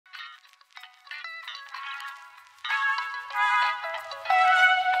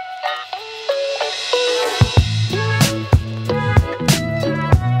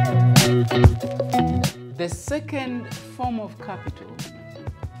The second form of capital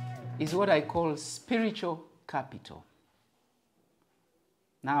is what I call spiritual capital.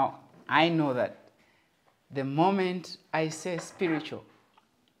 Now, I know that the moment I say spiritual,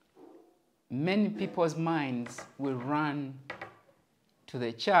 many people's minds will run to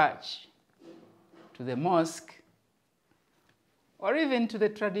the church, to the mosque, or even to the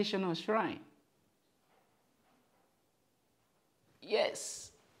traditional shrine. Yes,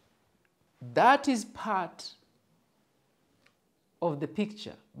 that is part of the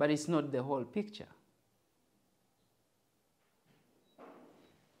picture, but it's not the whole picture.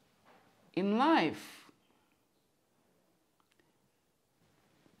 In life,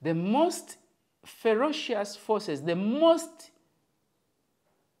 the most ferocious forces, the most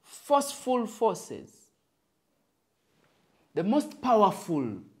forceful forces, the most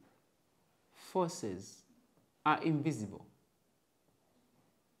powerful forces are invisible.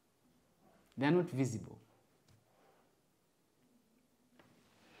 They are not visible.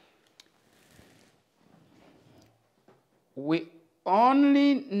 We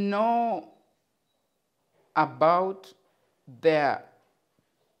only know about their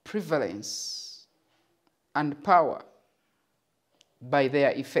prevalence and power by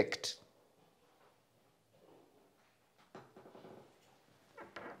their effect.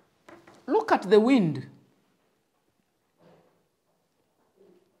 Look at the wind.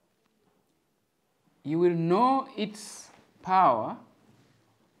 You will know its power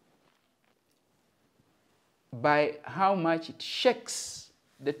by how much it shakes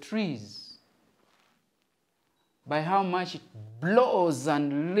the trees, by how much it blows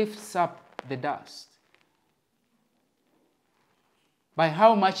and lifts up the dust, by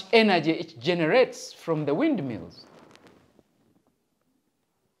how much energy it generates from the windmills.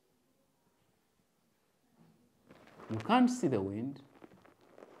 You can't see the wind.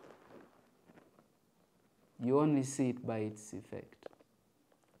 You only see it by its effect.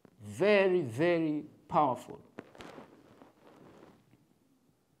 Very, very powerful.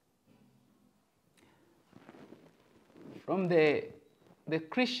 From the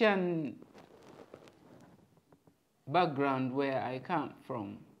Christian background where I come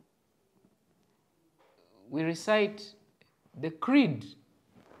from, we recite the creed.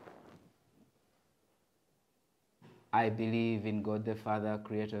 I believe in God the Father,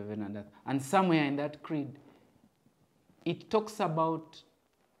 creator of heaven and earth. And somewhere in that creed, it talks about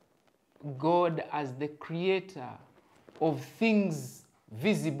God as the creator of things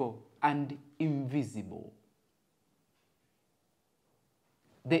visible and invisible.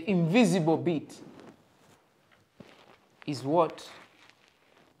 The invisible bit is what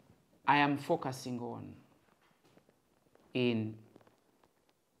I am focusing on in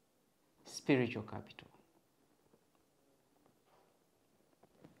spiritual capital.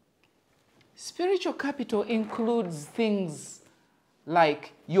 Spiritual capital includes things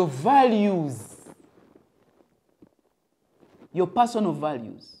like your values, your personal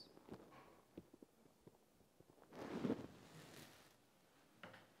values.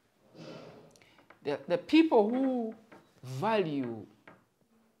 The people who value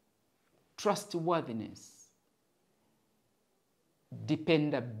trustworthiness,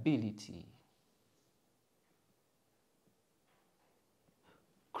 dependability,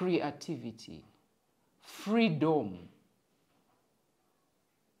 creativity, freedom,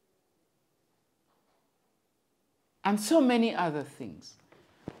 and so many other things.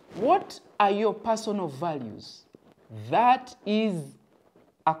 What are your personal values? That is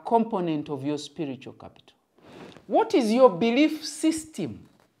a component of your spiritual capital. What is your belief system?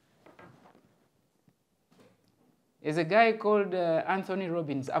 There's a guy called Anthony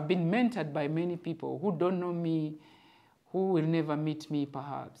Robbins. I've been mentored by many people who don't know me, who will never meet me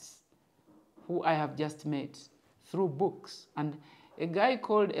perhaps, who I have just met through books. And a guy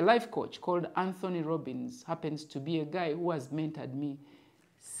called, a life coach called Anthony Robbins happens to be a guy who has mentored me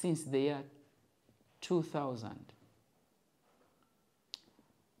since the year 2000.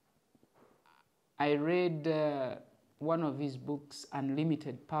 I read one of his books,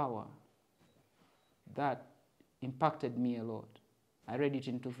 Unlimited Power, that impacted me a lot. I read it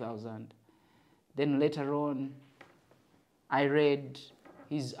in 2000. Then later on, I read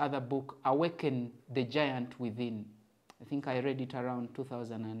his other book, Awaken the Giant Within. I think I read it around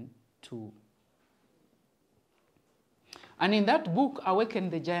 2002. And in that book, Awaken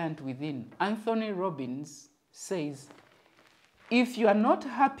the Giant Within, Anthony Robbins says, if you are not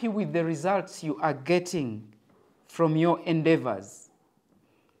happy with the results you are getting from your endeavors,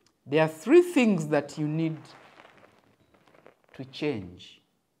 there are three things that you need to change.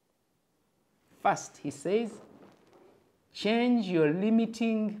 First, he says, change your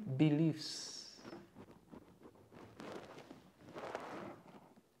limiting beliefs.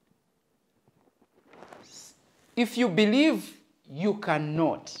 If you believe you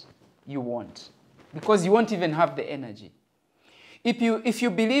cannot, you won't. Because you won't even have the energy. If you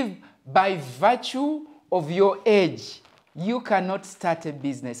believe by virtue of your age, you cannot start a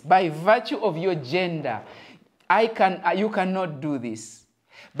business. By virtue of your gender, you cannot do this.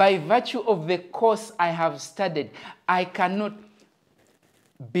 By virtue of the course I have studied, I cannot.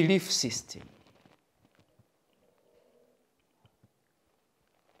 Belief system.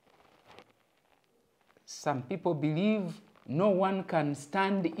 Some people believe no one can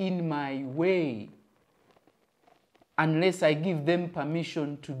stand in my way unless I give them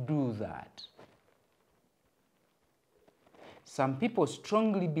permission to do that. Some people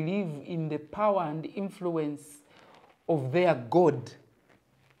strongly believe in the power and influence of their God.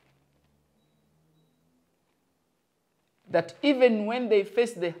 That even when they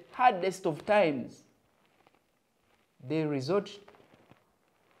face the hardest of times, they resort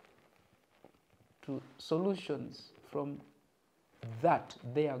to solutions from that,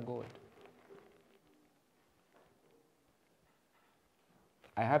 their God.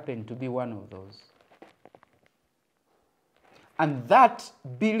 I happen to be one of those. And that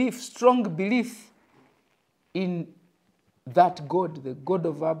belief, strong belief in that God, the God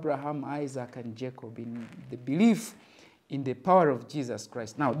of Abraham, Isaac, and Jacob, in the belief in the power of Jesus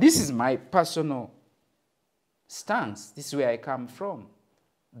Christ. Now, this is my personal stance. This is where I come from.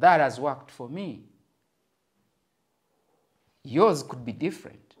 That has worked for me. Yours could be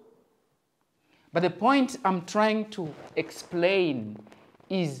different. But the point I'm trying to explain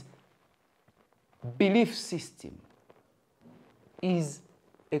is belief system is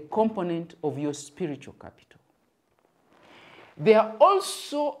a component of your spiritual capital. There are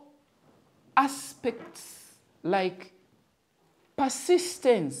also aspects like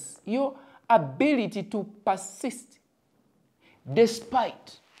persistence, your ability to persist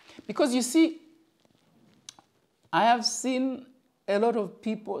despite. Because you see, I have seen a lot of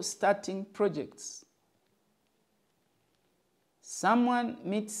people starting projects. Someone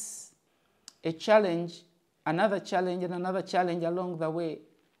meets a challenge, another challenge, and another challenge along the way,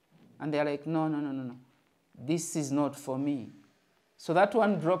 and they're like, no, this is not for me. So that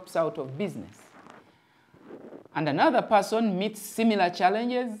one drops out of business. And another person meets similar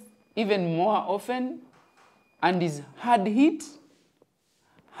challenges, even more often, and is hard hit,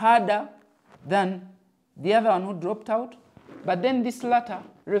 harder than the other one who dropped out. But then this latter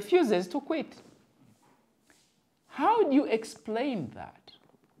refuses to quit. How do you explain that?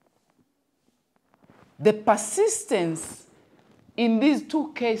 The persistence in these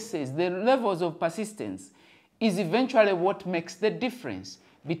two cases, the levels of persistence, is eventually what makes the difference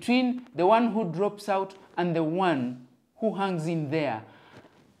between the one who drops out and the one who hangs in there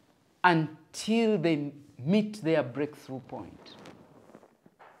until they meet their breakthrough point.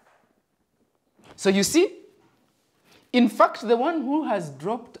 So you see, in fact, the one who has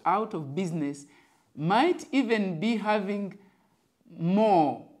dropped out of business might even be having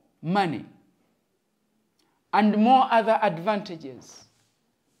more money and more other advantages.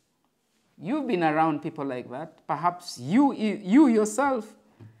 You've been around people like that. Perhaps you yourself,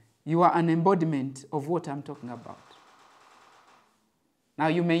 you are an embodiment of what I'm talking about. Now,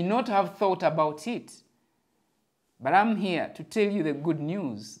 you may not have thought about it, but I'm here to tell you the good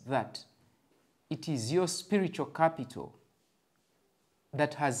news that it is your spiritual capital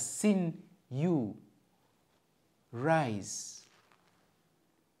that has seen you rise,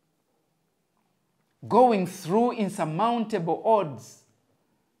 going through insurmountable odds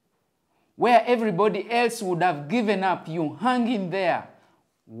where everybody else would have given up. You hung in there.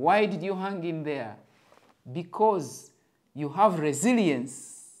 Why did you hang in there? Because you have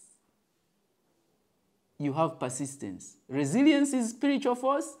resilience. You have persistence. Resilience is spiritual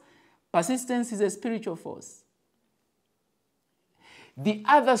force. Persistence is a spiritual force. The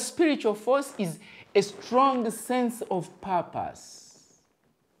other spiritual force is a strong sense of purpose.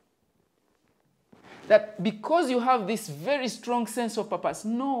 That because you have this very strong sense of purpose,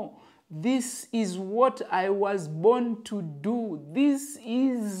 no, this is what I was born to do. This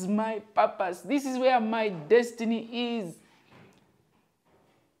is my purpose. This is where my destiny is.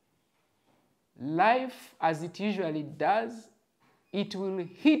 Life, as it usually does, it will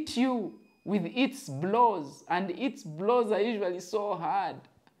hit you with its blows, and its blows are usually so hard.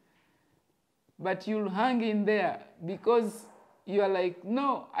 But you'll hang in there because you are like,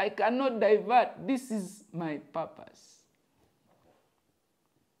 no, I cannot divert. This is my purpose.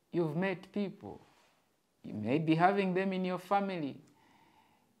 You've met people. You may be having them in your family.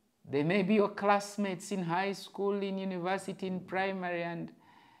 They may be your classmates in high school, in university, in primary, and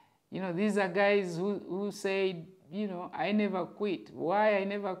these are guys who say, I never quit. Why I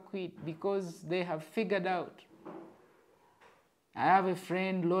never quit? Because they have figured out I have a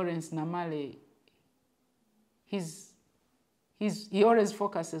friend, Lawrence Namale. He always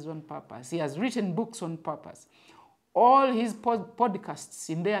focuses on purpose. He has written books on purpose. All his podcasts,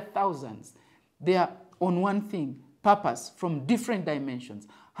 in their thousands, they are on one thing, purpose from different dimensions.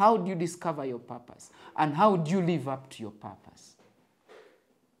 How do you discover your purpose? And how do you live up to your purpose?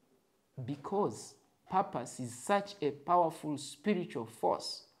 Because purpose is such a powerful spiritual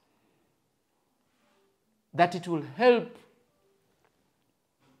force that it will help.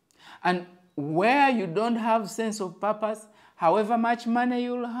 And where you don't have sense of purpose, however much money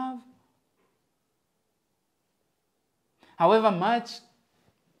you'll have, however much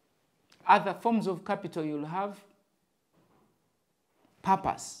other forms of capital you'll have,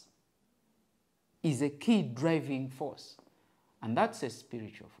 purpose is a key driving force. And that's a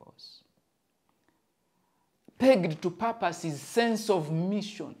spiritual force. Pegged to purpose is sense of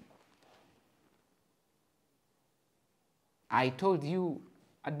mission. I told you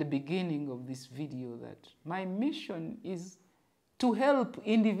at the beginning of this video that my mission is to help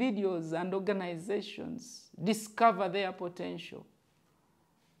individuals and organizations discover their potential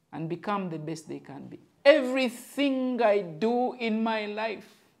and become the best they can be. Everything I do in my life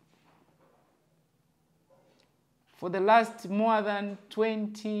for the last more than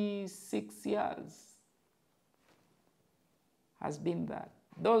 26 years has been that.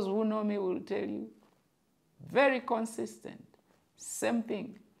 Those who know me will tell you, very consistent, same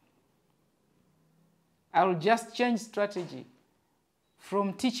thing. I'll just change strategy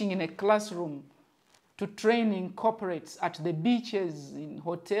from teaching in a classroom to training corporates at the beaches, in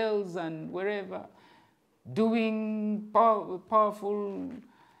hotels and wherever, doing powerful,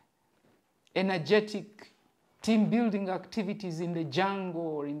 energetic team building activities in the jungle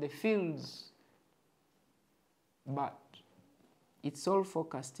or in the fields. But it's all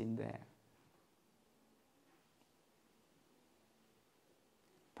focused in there.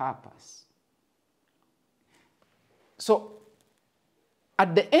 Purpose. So,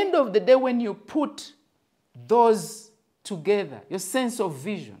 at the end of the day, when you put those together, your sense of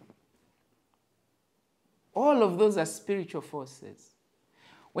vision, all of those are spiritual forces.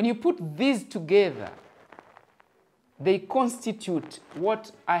 When you put these together, they constitute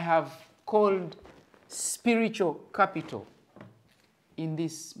what I have called spiritual capital in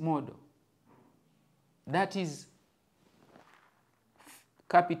this model. That is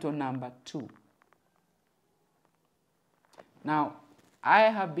capital number 2. Now, I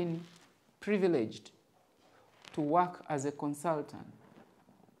have been privileged to work as a consultant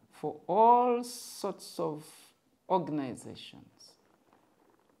for all sorts of organizations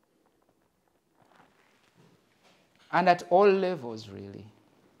and at all levels, really.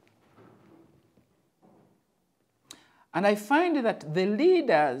 And I find that the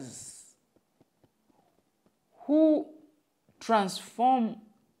leaders who transform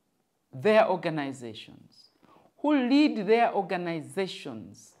their organizations, who lead their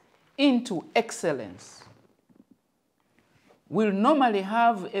organizations into excellence, will normally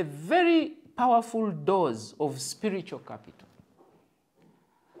have a very powerful dose of spiritual capital,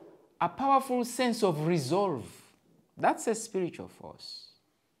 a powerful sense of resolve. That's a spiritual force.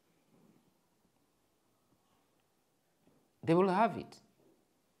 They will have it.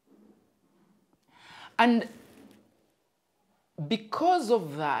 And because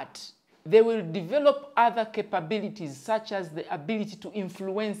of that, they will develop other capabilities, such as the ability to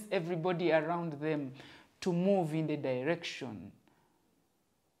influence everybody around them to move in the direction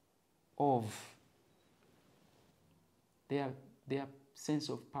of their sense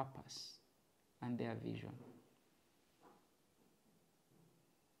of purpose and their vision.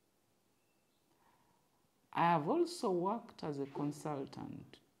 I have also worked as a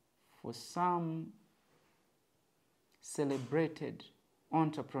consultant for some celebrated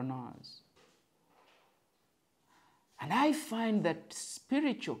entrepreneurs. And I find that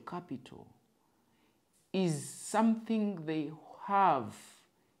spiritual capital is something they have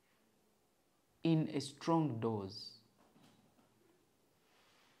in a strong dose.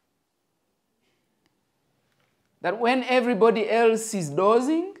 That when everybody else is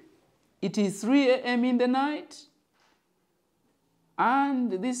dozing, it is 3 a.m. in the night,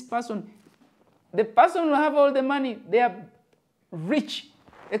 and this person, the person will have all the money. They are rich,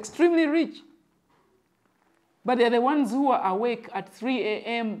 extremely rich. But they're the ones who are awake at 3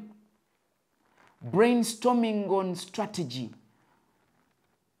 a.m. brainstorming on strategy,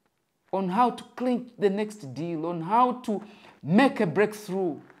 on how to clinch the next deal, on how to make a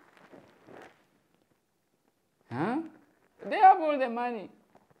breakthrough. They have all the money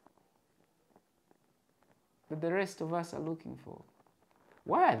that the rest of us are looking for.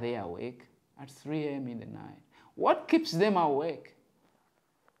 Why are they awake at 3 a.m. in the night? What keeps them awake?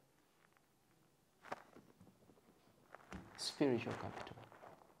 Spiritual capital.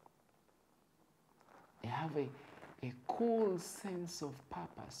 They have a cool sense of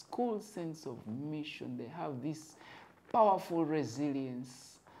purpose, cool sense of mission. They have this powerful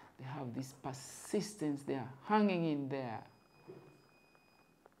resilience. They have this persistence. They are hanging in there.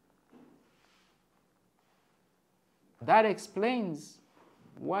 That explains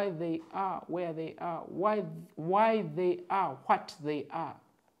why they are where they are, why they are what they are.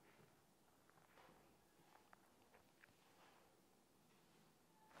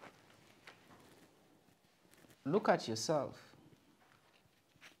 Look at yourself.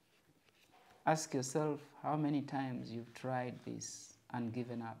 Ask yourself how many times you've tried this and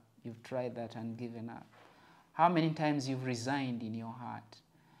given up. You've tried that and given up. How many times you've resigned in your heart.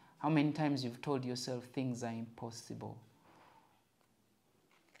 How many times you've told yourself things are impossible.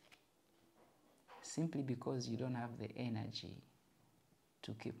 Simply because you don't have the energy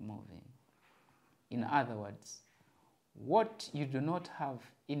to keep moving. In other words, what you do not have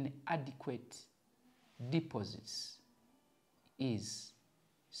inadequate deposits is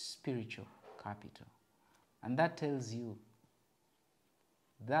spiritual capital. And that tells you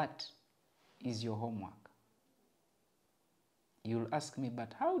that is your homework. You'll ask me,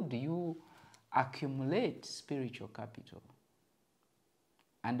 but how do you accumulate spiritual capital?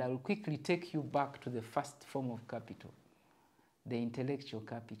 And I'll quickly take you back to the first form of capital, the intellectual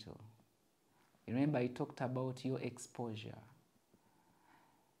capital. Remember, I talked about your exposure.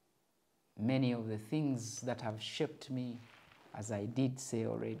 Many of the things that have shaped me, as I did say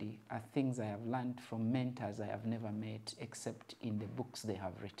already, are things I have learned from mentors I have never met except in the books they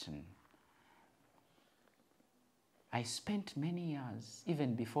have written. I spent many years,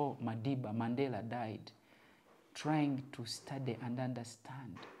 even before Mandela died, trying to study and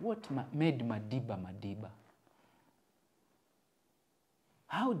understand what made Madiba.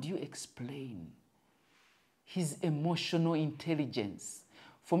 How do you explain his emotional intelligence?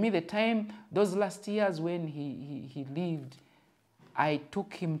 For me, those last years when he lived, I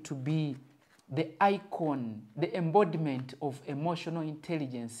took him to be the icon, the embodiment of emotional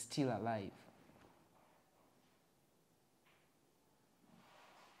intelligence still alive.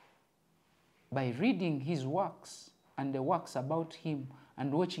 By reading his works and the works about him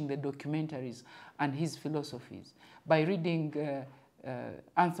and watching the documentaries and his philosophies, by reading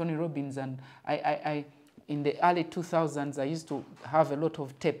Anthony Robbins, and I in the early 2000s, I used to have a lot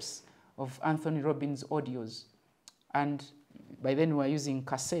of tapes of Anthony Robbins audios. And by then we were using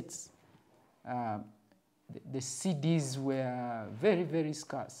cassettes. The CDs were very, very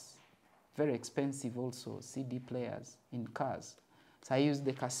scarce, very expensive also, CD players in cars. So I used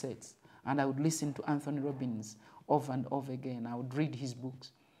the cassettes. And I would listen to Anthony Robbins over and over again. I would read his books.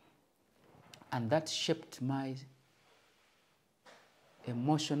 And that shaped my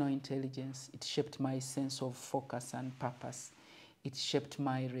emotional intelligence. It shaped my sense of focus and purpose. It shaped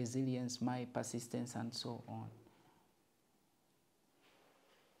my resilience, my persistence, and so on.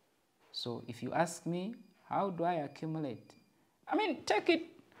 So if you ask me, how do I accumulate? I mean, take it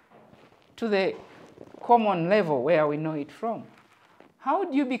to the common level where we know it from. How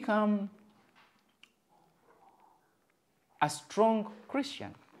do you become a strong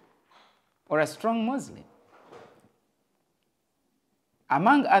Christian or a strong Muslim?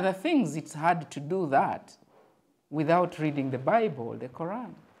 Among other things, it's hard to do that without reading the Bible, the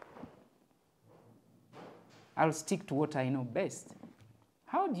Quran. I'll stick to what I know best.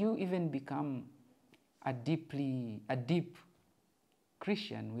 How do you even become a deep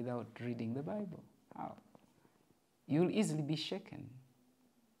Christian without reading the Bible? How? You'll easily be shaken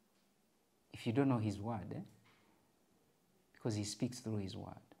if you don't know his word, because he speaks through his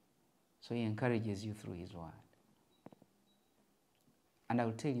word. So he encourages you through his word. And I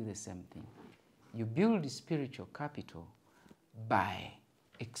will tell you the same thing. You build spiritual capital by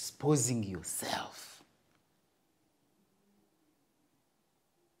exposing yourself.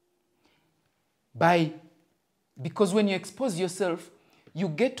 Because when you expose yourself, you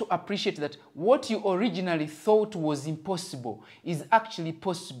get to appreciate that what you originally thought was impossible is actually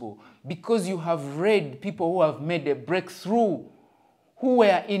possible, because you have read people who have made a breakthrough, who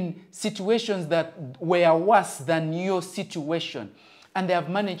were in situations that were worse than your situation, and they have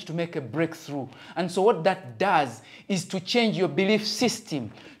managed to make a breakthrough. And so what that does is to change your belief system,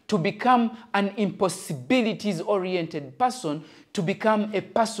 to become an impossibilities-oriented person, to become a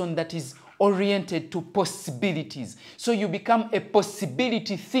person that is oriented to possibilities. So you become a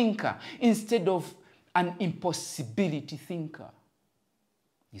possibility thinker instead of an impossibility thinker.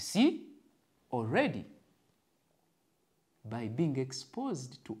 You see? Already. by being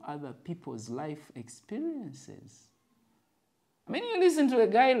exposed to other people's life experiences. I mean, you listen to a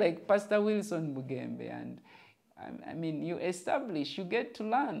guy like Pastor Wilson Bugembe, and I mean, you establish, you get to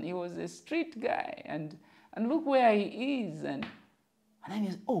learn. He was a street guy, and look where he is, and then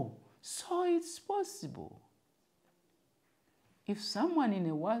you say, oh, so it's possible. If someone in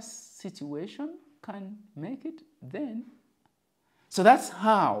a worse situation can make it, then. So that's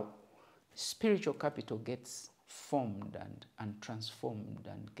how spiritual capital gets formed and transformed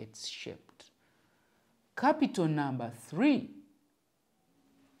and gets shaped. Capital number 3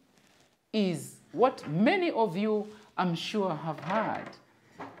 is what many of you, I'm sure, have heard.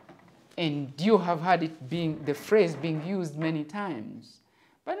 And you have heard it the phrase being used many times.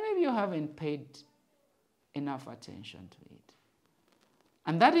 But maybe you haven't paid enough attention to it.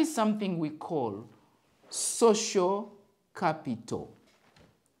 And that is something we call social capital.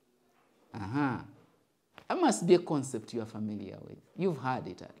 That must be a concept you are familiar with. You've heard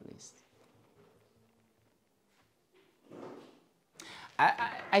it at least.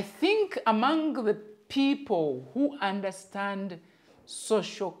 I think among the people who understand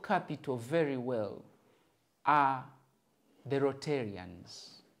social capital very well are the Rotarians.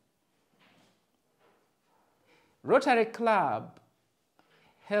 Rotary Club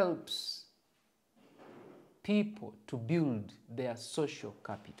helps people to build their social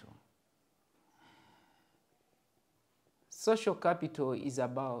capital. Social capital is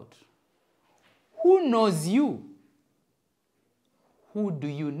about who knows you? Who do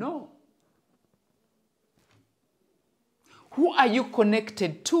you know? Who are you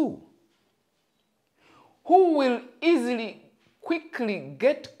connected to? Who will easily, quickly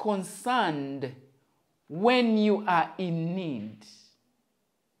get concerned when you are in need?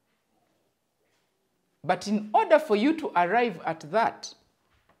 But in order for you to arrive at that,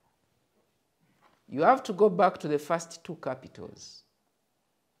 you have to go back to the first 2 capitals.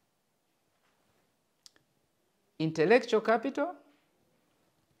 Intellectual capital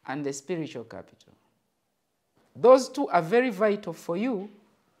and the spiritual capital. Those 2 are very vital for you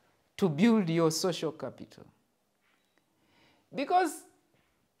to build your social capital. Because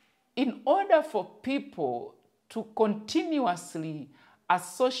in order for people to continuously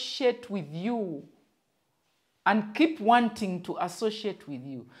associate with you and keep wanting to associate with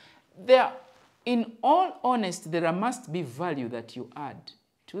you, in all honesty, there must be value that you add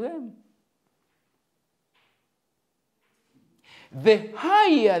to them. The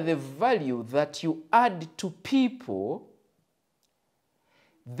higher the value that you add to people,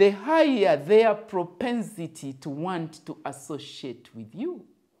 the higher their propensity to want to associate with you.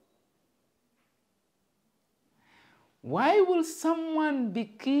 Why will someone be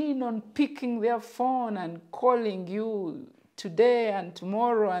keen on picking their phone and calling you today and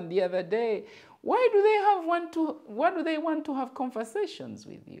tomorrow and the other day? Why do they want to have conversations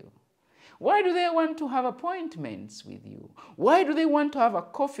with you? Why do they want to have appointments with you? Why do they want to have a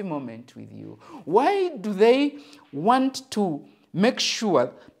coffee moment with you? Why do they want to make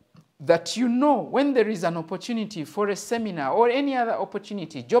sure that you know when there is an opportunity for a seminar or any other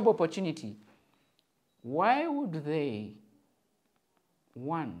opportunity, job opportunity? Why would they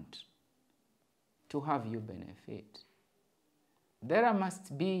want to have you benefit? There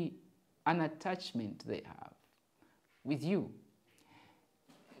must be an attachment they have with you.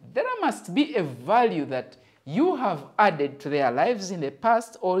 There must be a value that you have added to their lives in the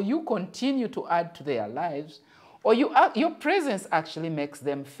past, or you continue to add to their lives, or your presence actually makes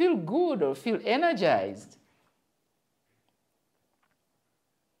them feel good or feel energized.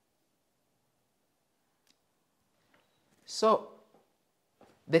 So,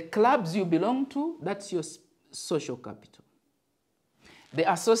 the clubs you belong to, that's your social capital. The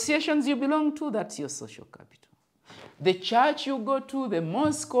associations you belong to, that's your social capital. The church you go to, the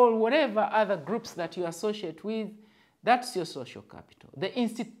mosque, or whatever other groups that you associate with, that's your social capital. The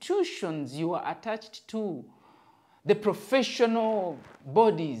institutions you are attached to, the professional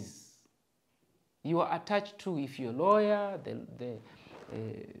bodies you are attached to, if you're a lawyer,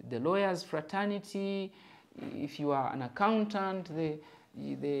 the lawyers' fraternity, if you are an accountant,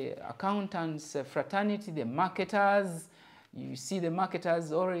 the accountants' fraternity, the marketers. You see the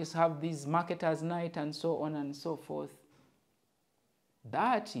marketers always have these marketers' night and so on and so forth.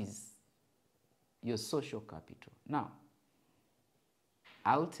 That is your social capital. Now,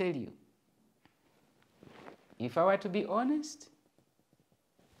 I'll tell you, if I were to be honest,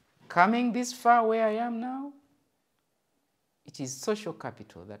 coming this far where I am now, it is social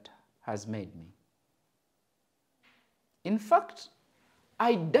capital that has made me. In fact,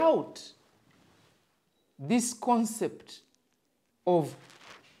 I doubt this concept of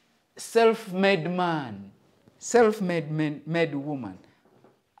self-made man, self-made woman.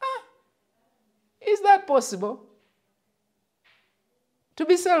 Ah, is that possible? To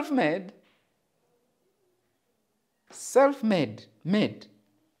be self-made? Self-made, made.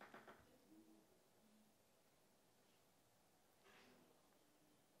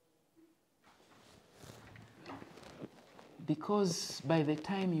 Because by the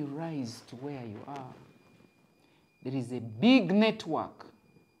time you rise to where you are, there is a big network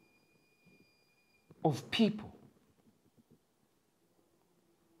of people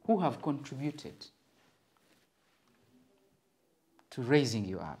who have contributed to raising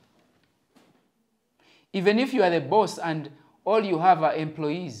you up. Even if you are the boss and all you have are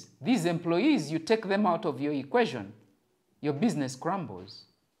employees, these employees, you take them out of your equation, your business crumbles.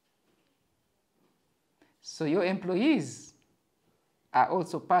 So your employees are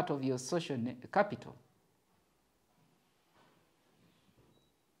also part of your social capital.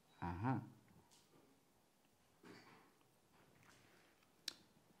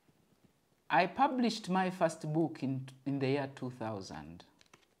 I published my first book in the year 2000.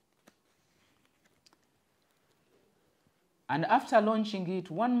 And after launching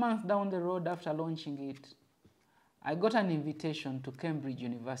it, 1 month down the road after launching it, I got an invitation to Cambridge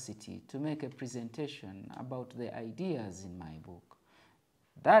University to make a presentation about the ideas in my book.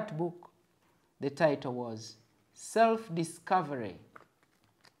 That book, the title was Self-Discovery,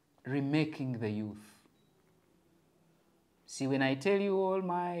 Remaking the Youth. See, when I tell you all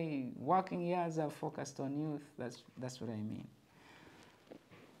my working years are focused on youth, that's what I mean.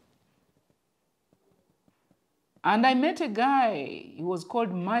 And I met a guy, he was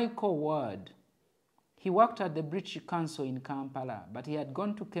called Michael Ward. He worked at the British Council in Kampala, but he had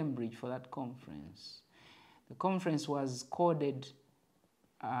gone to Cambridge for that conference. The conference was coded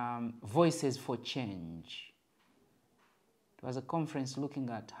Voices for Change. It was a conference looking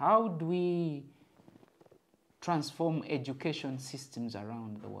at how do we transform education systems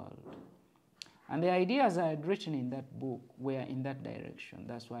around the world. And the ideas I had written in that book were in that direction.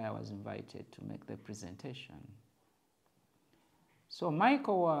 That's why I was invited to make the presentation. So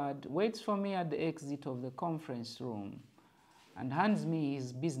Michael Ward waits for me at the exit of the conference room and hands me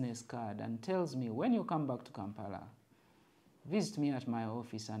his business card and tells me, when you come back to Kampala, visit me at my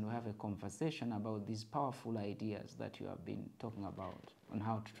office and we'll have a conversation about these powerful ideas that you have been talking about on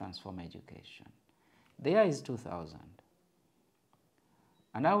how to transform education. The year is 2000.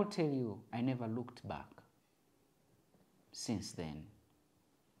 And I will tell you, I never looked back since then.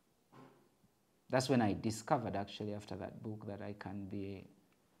 That's when I discovered, actually, after that book, that I can be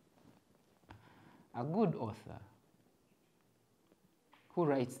a good author who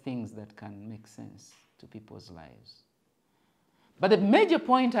writes things that can make sense to people's lives. But the major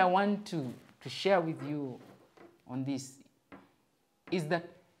point I want to share with you on this is that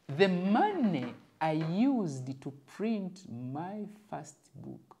the money I used to print my first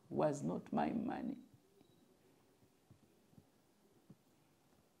book was not my money.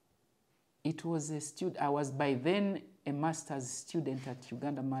 It was a student. I was by then a master's student at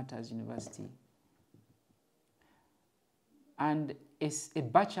Uganda Martyrs University and a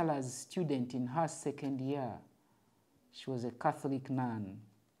bachelor's student in her second year. She was a Catholic nun.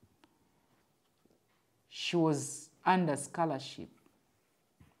 She was under scholarship.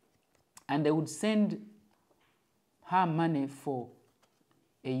 And they would send her money for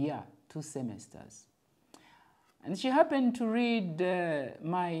a year, 2 semesters. And she happened to read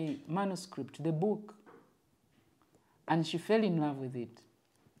my manuscript, the book, and she fell in love with it.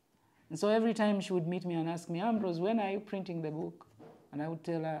 And so every time she would meet me and ask me, Ambrose, when are you printing the book? And I would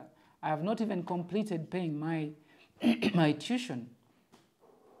tell her, I have not even completed paying my, my tuition.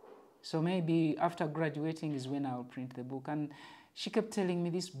 So maybe after graduating is when I'll print the book. And she kept telling me,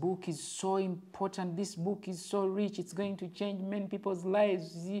 this book is so important, this book is so rich, it's going to change many people's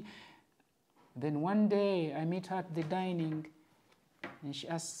lives. Then one day I meet her at the dining and she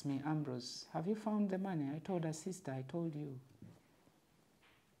asks me, Ambrose, have you found the money? I told her, sister, I told you,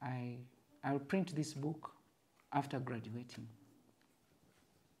 I'll print this book after graduating.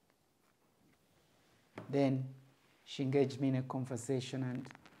 Then she engaged me in a conversation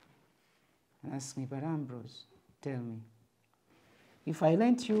and asked me, but Ambrose, tell me, if I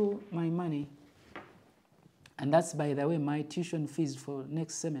lent you my money, and that's, by the way, my tuition fees for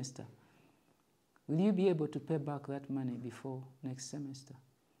next semester, will you be able to pay back that money before next semester?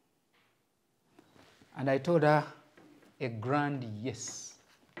 And I told her a grand yes.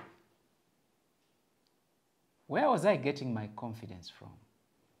 Where was I getting my confidence from?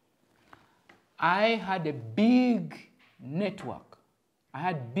 I had a big network. I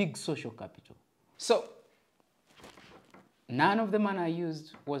had big social capital. So none of the money I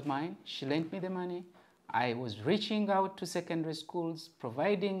used was mine. She lent me the money. I was reaching out to secondary schools,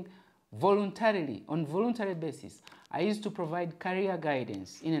 providing voluntarily, on voluntary basis. I used to provide career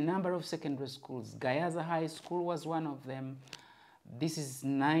guidance in a number of secondary schools. Gayaza High School was one of them. This is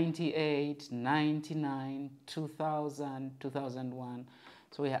 98, 99, 2000, 2001.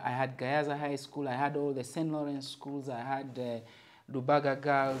 So I had Gayaza High School, I had all the St. Lawrence schools, I had Lubaga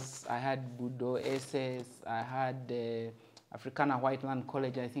Girls, I had Budo SS, I had Africana Whiteland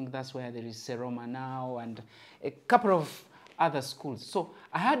College, I think that's where there is Seroma now, and a couple of other schools. So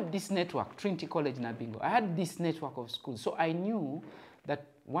I had this network, Trinity College Nabingo, I had this network of schools. So I knew that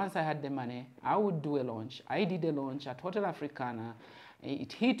once I had the money, I would do a launch. I did a launch at Hotel Africana.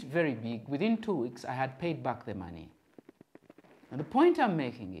 It hit very big. Within 2 weeks, I had paid back the money. And the point I'm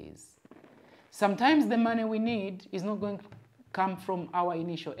making is, sometimes the money we need is not going to come from our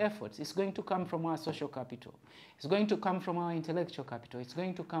initial efforts. It's going to come from our social capital. It's going to come from our intellectual capital. It's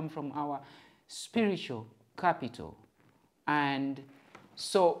going to come from our spiritual capital. And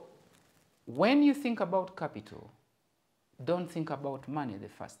so when you think about capital, don't think about money the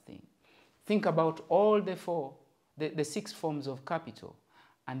first thing. Think about all the 6 forms of capital,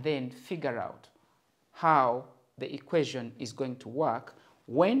 and then figure out how the equation is going to work.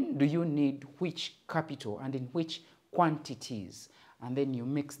 When do you need which capital and in which quantities? And then you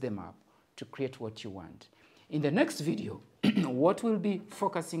mix them up to create what you want. In the next video, what we'll be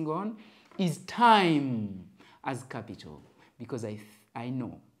focusing on is time as capital, because I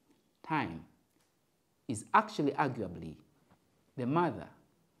know time is actually arguably the mother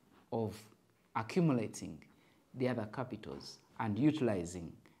of accumulating the other capitals and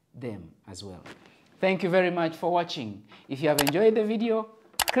utilizing them as well. Thank you very much for watching. If you have enjoyed the video,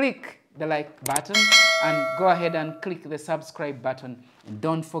 click the like button and go ahead and click the subscribe button. And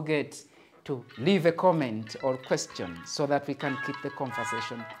don't forget to leave a comment or question so that we can keep the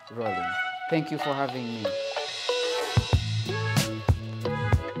conversation rolling. Thank you for having me.